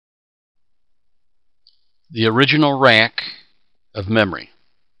The original rack of memory.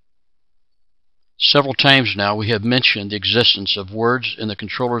 Several times now we have mentioned the existence of words in the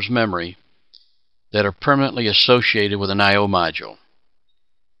controller's memory that are permanently associated with an I/O module.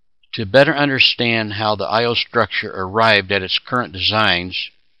 To better understand how the I/O structure arrived at its current designs,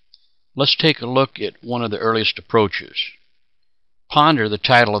 let's take a look at one of the earliest approaches. Ponder the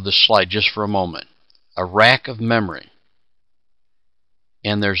title of this slide just for a moment. A rack of memory.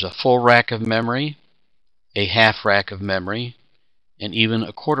 And there's a full rack of memory, a half rack of memory, and even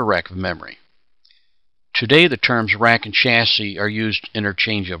a quarter rack of memory. Today the terms rack and chassis are used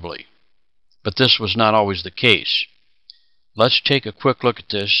interchangeably, but this was not always the case. Let's take a quick look at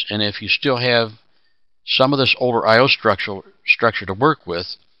this, and if you still have some of this older I/O structure to work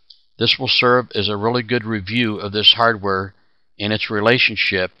with, this will serve as a really good review of this hardware and its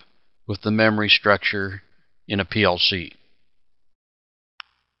relationship with the memory structure in a PLC.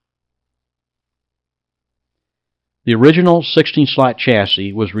 The original 16-slot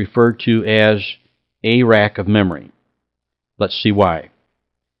chassis was referred to as a rack of memory. Let's see why.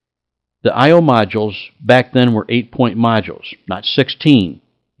 The I/O modules back then were 8-point modules, not 16.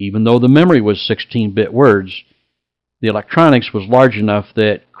 Even though the memory was 16-bit words, the electronics was large enough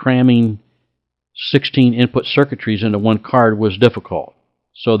that cramming 16 input circuitries into one card was difficult,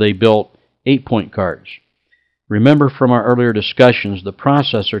 so they built 8-point cards. Remember from our earlier discussions, the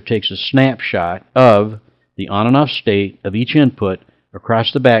processor takes a snapshot of the on and off state of each input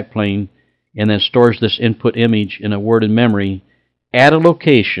across the backplane and then stores this input image in a word in memory at a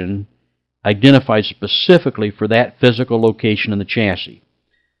location identified specifically for that physical location in the chassis.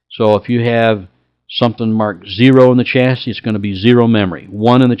 So if you have something marked 0 in the chassis, it's going to be 0 memory.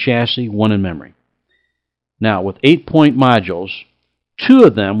 1 in the chassis, 1 in memory. Now with 8-point modules, 2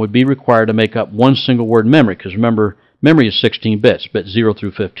 of them would be required to make up one single word memory, because remember, memory is 16 bits, bits 0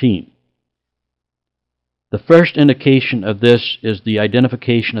 through 15. The first indication of this is the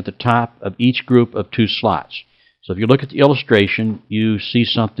identification at the top of each group of 2 slots. So if you look at the illustration, you see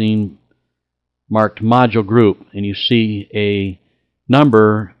something marked module group, and you see a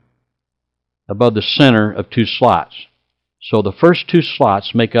number above the center of 2 slots. So the first 2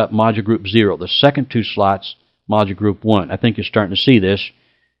 slots make up module group 0. The second 2 slots, module group 1. I think you're starting to see this.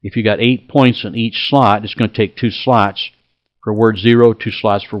 If you got 8 points in each slot, it's going to take 2 slots for word 0, 2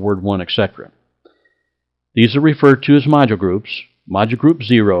 slots for word 1, etc. These are referred to as module groups, module group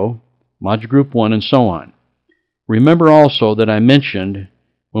 0, module group 1, and so on. Remember also that I mentioned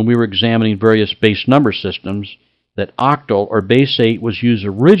when we were examining various base number systems that octal or base 8 was used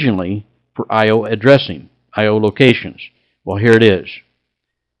originally for I/O addressing, I/O locations. Well, here it is.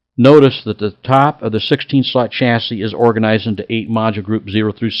 Notice that the top of the 16-slot chassis is organized into 8 module groups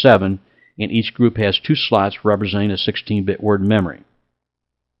 0 through 7, and each group has 2 slots representing a 16-bit word memory.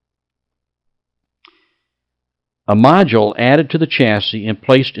 A module added to the chassis and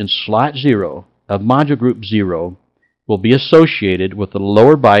placed in slot 0 of module group 0 will be associated with the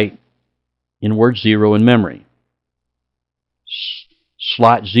lower byte in word 0 in memory.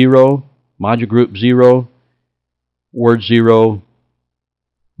 Slot 0, module group 0, word 0,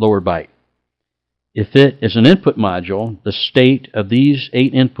 lower byte. If it is an input module, the state of these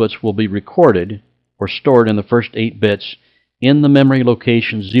 8 inputs will be recorded or stored in the first 8 bits in the memory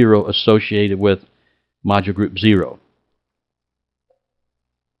location 0 associated with module group 0.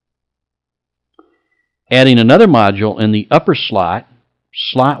 Adding another module in the upper slot,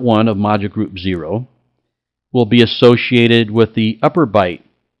 slot 1 of module group 0, will be associated with the upper byte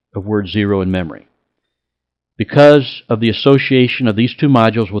of word 0 in memory. Because of the association of these 2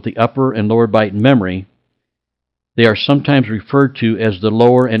 modules with the upper and lower byte in memory, they are sometimes referred to as the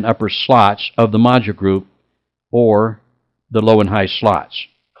lower and upper slots of the module group, or the low and high slots.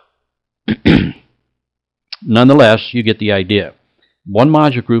 Nonetheless, you get the idea. One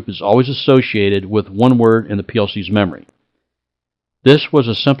module group is always associated with one word in the PLC's memory. This was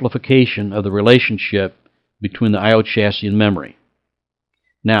a simplification of the relationship between the I/O chassis and memory.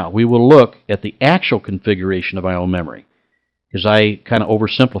 Now, we will look at the actual configuration of I/O memory, because I kind of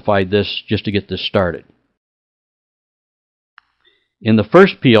oversimplified this just to get this started. In the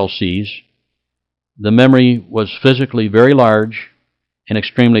first PLCs, the memory was physically very large and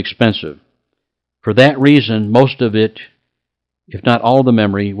extremely expensive. For that reason, most of it, if not all of the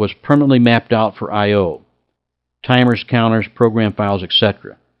memory, was permanently mapped out for I/O. Timers, counters, program files,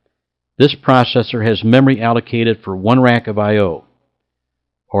 etc. This processor has memory allocated for one rack of I/O,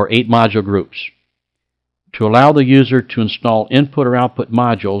 or 8 module groups. To allow the user to install input or output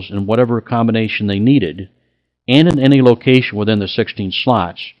modules in whatever combination they needed, and in any location within the 16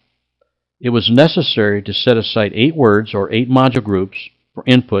 slots, it was necessary to set aside 8 words or 8 module groups for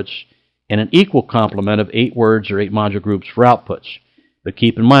inputs and an equal complement of 8 words or 8 module groups for outputs. But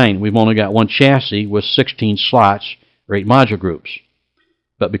keep in mind, we've only got one chassis with 16 slots or 8 module groups.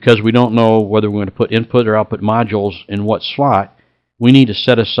 But because we don't know whether we're going to put input or output modules in what slot, we need to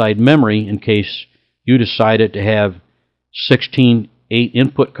set aside memory in case you decided to have 16 8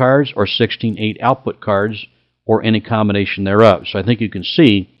 input cards or 16 8 output cards or any combination thereof. So I think you can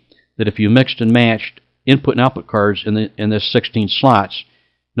see that if you mixed and matched input and output cards in this 16 slots,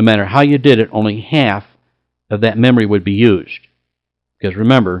 no matter how you did it, only half of that memory would be used. Because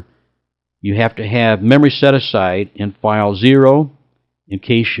remember, you have to have memory set aside in file 0 in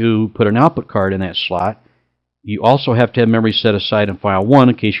case you put an output card in that slot. You also have to have memory set aside in file 1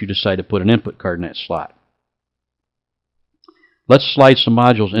 in case you decide to put an input card in that slot. Let's slide some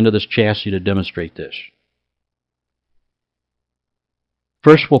modules into this chassis to demonstrate this.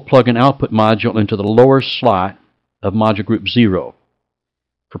 First, we'll plug an output module into the lower slot of module group 0.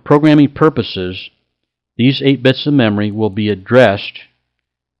 For programming purposes, these 8 bits of memory will be addressed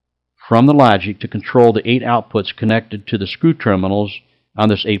from the logic to control the 8 outputs connected to the screw terminals on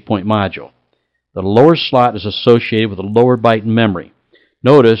this 8-point module. The lower slot is associated with a lower byte in memory.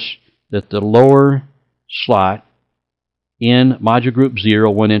 Notice that the lower slot in module group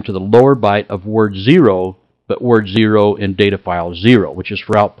 0 went into the lower byte of word 0, but word 0 in data file 0, which is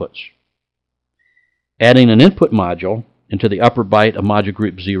for outputs. Adding an input module into the upper byte of module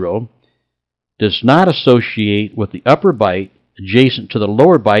group 0 does not associate with the upper byte adjacent to the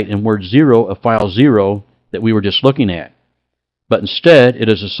lower byte in word 0 of file 0 that we were just looking at, but instead it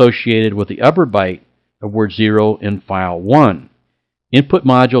is associated with the upper byte of word 0 in file 1. Input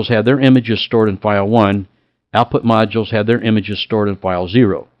modules have their images stored in file 1. Output modules have their images stored in file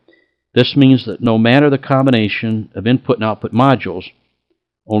 0. This means that no matter the combination of input and output modules,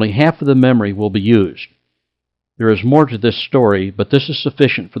 only half of the memory will be used. There is more to this story, but this is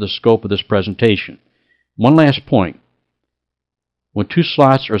sufficient for the scope of this presentation. One last point. When 2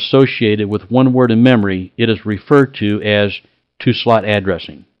 slots are associated with 1 word in memory, it is referred to as 2-slot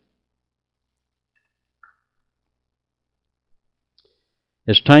addressing.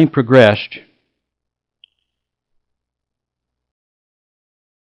 As time progressed,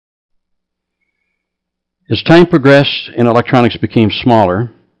 and electronics became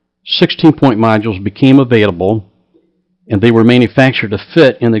smaller, 16-point modules became available, and they were manufactured to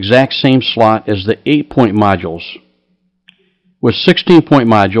fit in the exact same slot as the 8-point modules. With 16-point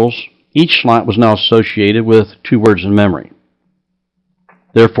modules, each slot was now associated with 2 words in memory.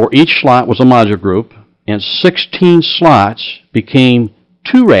 Therefore, each slot was a module group, and 16 slots became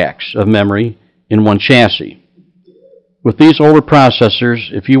 2 racks of memory in one chassis. With these older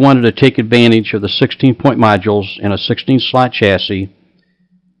processors, if you wanted to take advantage of the 16-point modules in a 16-slot chassis,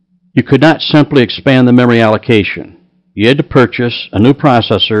 you could not simply expand the memory allocation. You had to purchase a new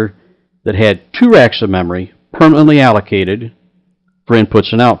processor that had 2 racks of memory permanently allocated for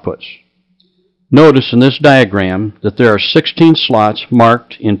inputs and outputs. Notice in this diagram that there are 16 slots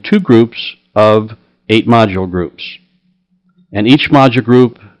marked in 2 groups of 8 module groups, and each module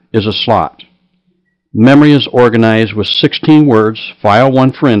group is a slot. Memory is organized with 16 words, file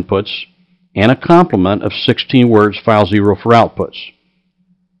 1 for inputs, and a complement of 16 words, file 0 for outputs.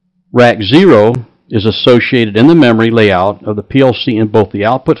 Rack 0 is associated in the memory layout of the PLC in both the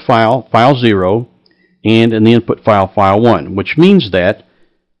output file, file 0, and in the input file, file 1, which means that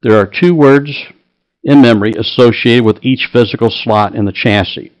there are 2 words in memory associated with each physical slot in the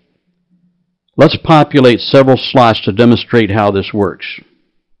chassis. Let's populate several slots to demonstrate how this works.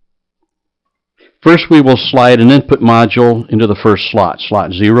 First, we will slide an input module into the first slot,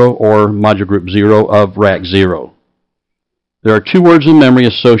 slot 0 or module group 0 of rack 0. There are 2 words in memory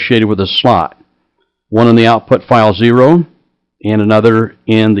associated with the slot, one in the output file 0 and another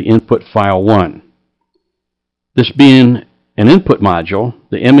in the input file 1. This being an input module,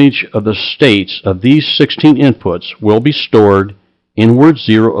 the image of the states of these 16 inputs will be stored in word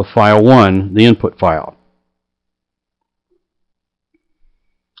 0 of file 1, the input file.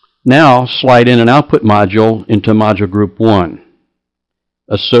 Now slide in an output module into module group 1,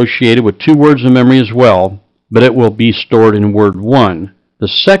 associated with 2 words in memory as well, but it will be stored in word 1, the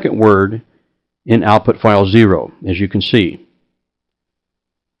second word in output file 0, as you can see.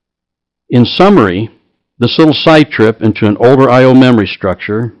 In summary, this little side trip into an older I/O memory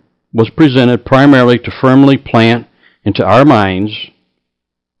structure was presented primarily to firmly plant into our minds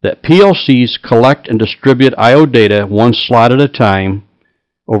that PLCs collect and distribute I/O data 1 slot at a time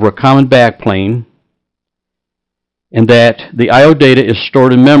over a common backplane, and that the I/O data is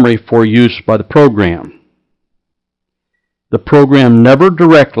stored in memory for use by the program. The program never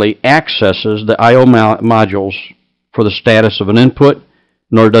directly accesses the I/O modules for the status of an input,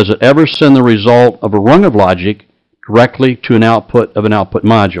 nor does it ever send the result of a rung of logic directly to an output of an output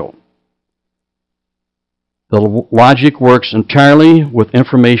module. The logic works entirely with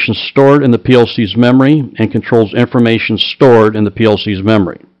information stored in the PLC's memory and controls information stored in the PLC's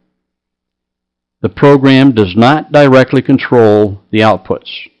memory. The program does not directly control the outputs.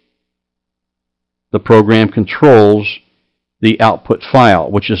 The program controls the output file,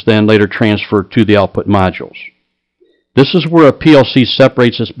 which is then later transferred to the output modules. This is where a PLC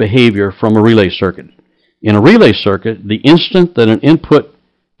separates its behavior from a relay circuit. In a relay circuit, the instant that an input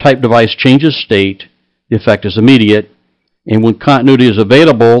type device changes state, the effect is immediate, and when continuity is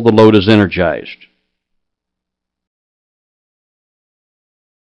available, the load is energized.